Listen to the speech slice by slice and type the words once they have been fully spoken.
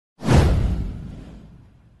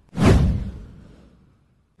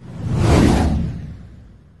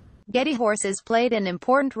Getty horses played an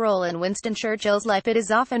important role in Winston Churchill's life. It is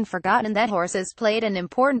often forgotten that horses played an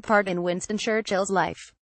important part in Winston Churchill's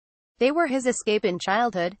life. They were his escape in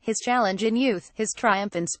childhood, his challenge in youth, his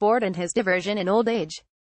triumph in sport, and his diversion in old age.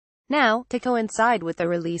 Now, to coincide with the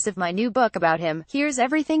release of my new book about him, here's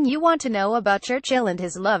everything you want to know about Churchill and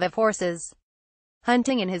his love of horses.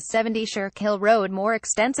 Hunting in his 70s, Churchill rode more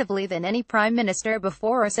extensively than any prime minister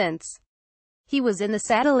before or since. He was in the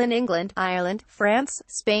saddle in England, Ireland, France,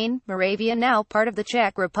 Spain, Moravia, now part of the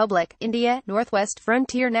Czech Republic, India, Northwest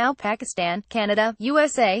Frontier, now Pakistan, Canada,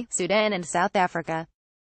 USA, Sudan, and South Africa.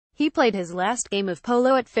 He played his last game of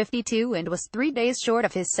polo at 52 and was 3 days short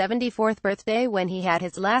of his 74th birthday when he had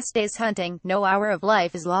his last days hunting. "No hour of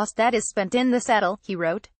life is lost that is spent in the saddle," he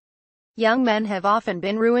wrote. Young men have often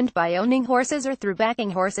been ruined by owning horses or through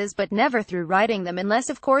backing horses, but never through riding them, unless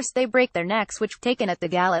of course they break their necks, which, taken at the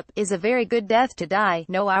gallop, is a very good death to die.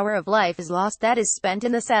 No hour of life is lost that is spent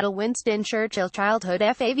in the saddle. Winston Churchill. Childhood.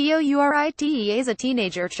 Favorite. As a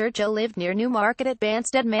teenager, Churchill lived near Newmarket at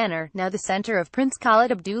Banstead Manor, now the centre of Prince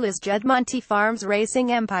Khalid Abdullah's Juddmonte Farms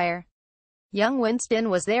racing empire. Young Winston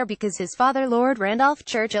was there because his father, Lord Randolph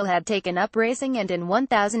Churchill, had taken up racing and in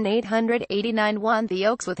 1889 won the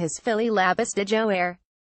Oaks with his filly Lapis de Joher.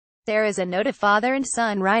 There is a note of father and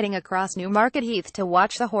son riding across Newmarket Heath to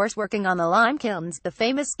watch the horse working on the lime kilns, the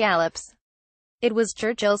famous gallops. It was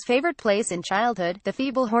Churchill's favourite place in childhood. The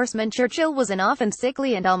feeble horseman Churchill was an often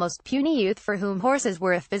sickly and almost puny youth for whom horses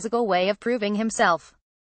were a physical way of proving himself.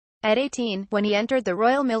 At 18, when he entered the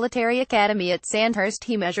Royal Military Academy at Sandhurst,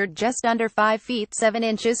 he measured just under 5 feet 7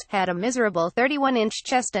 inches, had a miserable 31-inch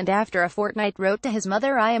chest, and after a fortnight wrote to his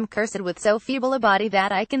mother, "I am cursed with so feeble a body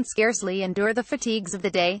that I can scarcely endure the fatigues of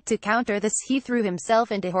the day." To counter this, he threw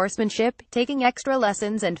himself into horsemanship, taking extra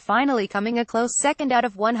lessons and finally coming a close second out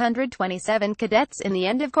of 127 cadets in the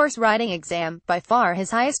end of course riding exam, by far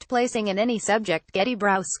his highest placing in any subject. Getty.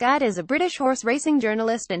 Brough. Scott is a British horse racing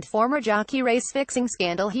journalist and former jockey. Race fixing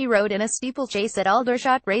scandal. He rode in a steeplechase at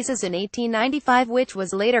Aldershot races in 1895, which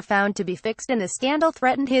was later found to be fixed, and the scandal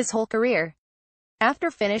threatened his whole career.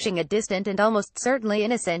 After finishing a distant and almost certainly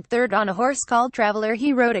innocent third on a horse called Traveller,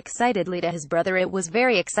 he wrote excitedly to his brother, "It was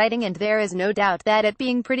very exciting and there is no doubt that it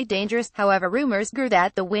being pretty dangerous." However, rumors grew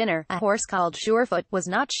that the winner, a horse called Surefoot, was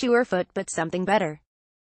not Surefoot but something better.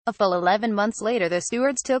 A full 11 months later, the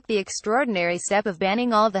stewards took the extraordinary step of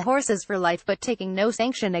banning all the horses for life but taking no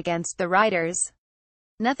sanction against the riders.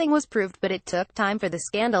 Nothing was proved, but it took time for the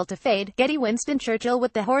scandal to fade. Getty. Winston Churchill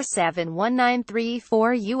with the horse.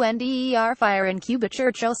 1934 UNDER fire in Cuba.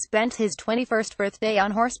 Churchill spent his 21st birthday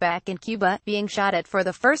on horseback in Cuba, being shot at for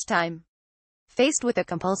the first time. Faced with a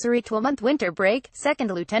compulsory 12-month winter break,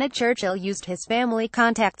 2nd Lieutenant Churchill used his family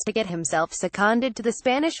contacts to get himself seconded to the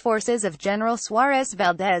Spanish forces of General Suarez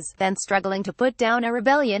Valdez, then struggling to put down a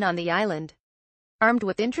rebellion on the island. Armed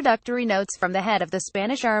with introductory notes from the head of the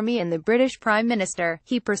Spanish army and the British Prime Minister,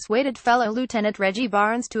 he persuaded fellow Lieutenant Reggie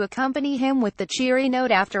Barnes to accompany him with the cheery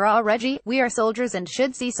note, "After all, Reggie, we are soldiers and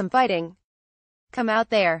should see some fighting. Come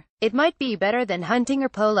out there. It might be better than hunting or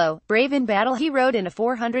polo." Brave in battle, he rode in a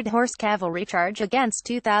 400-horse cavalry charge against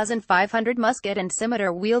 2,500 musket and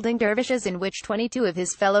scimitar-wielding dervishes, in which 22 of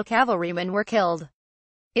his fellow cavalrymen were killed.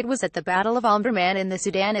 It was at the Battle of Omdurman in the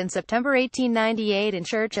Sudan in September 1898, and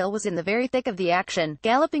Churchill was in the very thick of the action,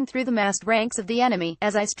 galloping through the massed ranks of the enemy.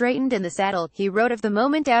 "As I straightened in the saddle," he wrote of the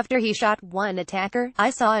moment after he shot one attacker,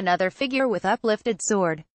 "I saw another figure with uplifted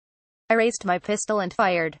sword. I raised my pistol and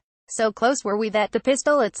fired. So close were we that the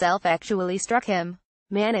pistol itself actually struck him.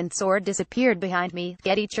 Man and sword disappeared behind me."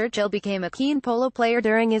 Getty. Churchill became a keen polo player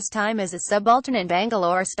during his time as a subaltern in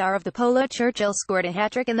Bangalore. Star of the polo, Churchill scored a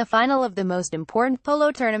hat-trick in the final of the most important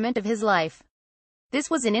polo tournament of his life. This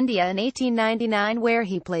was in India in 1899, where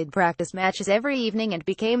he played practice matches every evening and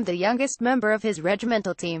became the youngest member of his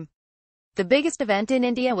regimental team. The biggest event in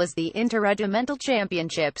India was the Interregimental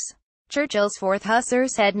Championships. Churchill's 4th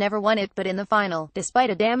Hussars had never won it, but in the final, despite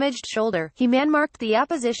a damaged shoulder, he man-marked the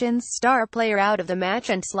opposition's star player out of the match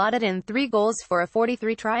and slotted in 3 goals for a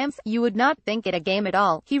 43 triumph. "You would not think it a game at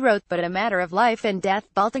all," he wrote, "but a matter of life and death."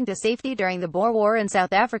 Vaulting to safety during the Boer War in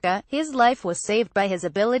South Africa, his life was saved by his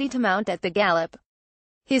ability to mount at the gallop.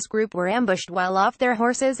 His group were ambushed while off their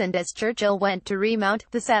horses, and as Churchill went to remount,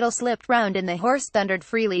 the saddle slipped round and the horse thundered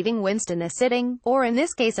free, leaving Winston a sitting, or in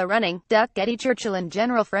this case a running, duck. Getty. Churchill and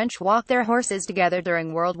General French walked their horses together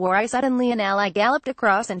during World War I. Suddenly an ally galloped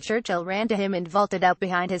across and Churchill ran to him and vaulted up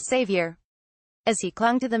behind his saviour. As he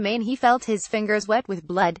clung to the mane, he felt his fingers wet with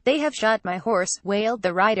blood. "They have shot my horse," wailed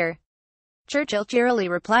the rider. Churchill cheerily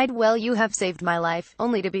replied, "Well, you have saved my life,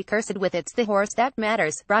 only to be cursed with it's the horse that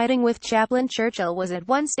matters." Riding with Chaplain Churchill was at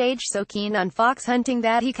one stage so keen on fox hunting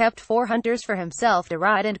that he kept 4 hunters for himself to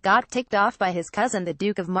ride and got ticked off by his cousin the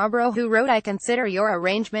Duke of Marlborough, who wrote, "I consider your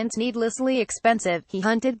arrangements needlessly expensive." He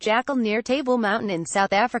hunted jackal near Table Mountain in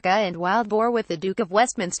South Africa and wild boar with the Duke of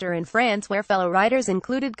Westminster in France, where fellow riders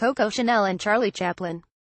included Coco Chanel and Charlie Chaplin.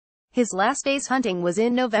 His last day's hunting was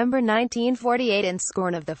in November 1948 in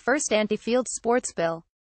scorn of the first anti-field sports bill.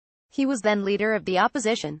 He was then leader of the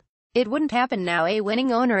opposition. It wouldn't happen now. A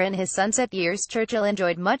winning owner in his sunset years, Churchill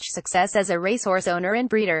enjoyed much success as a racehorse owner and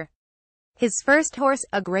breeder. His first horse,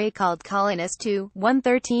 a grey called Colonist II, won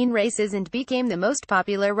 13 races and became the most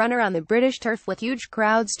popular runner on the British turf, with huge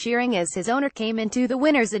crowds cheering as his owner came into the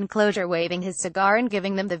winner's enclosure waving his cigar and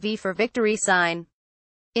giving them the V for victory sign.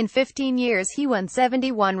 In 15 years he won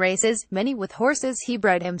 71 races, many with horses he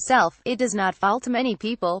bred himself. "It does not fall to many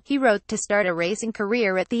people," he wrote, "to start a racing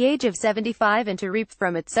career at the age of 75 and to reap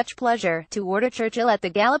from it such pleasure." To order Churchill at the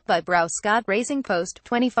Gallop by Brough Scott Racing Post,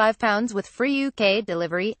 £25 with free UK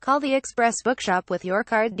delivery, call the Express Bookshop with your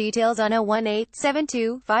card details on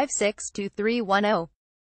 01872562310.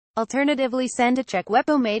 Alternatively, send a check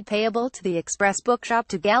Wepo made payable to the Express Bookshop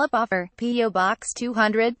to Gallop, offer P.O. Box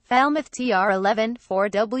 200, Falmouth TR 11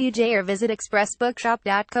 4WJ, or visit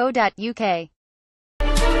expressbookshop.co.uk.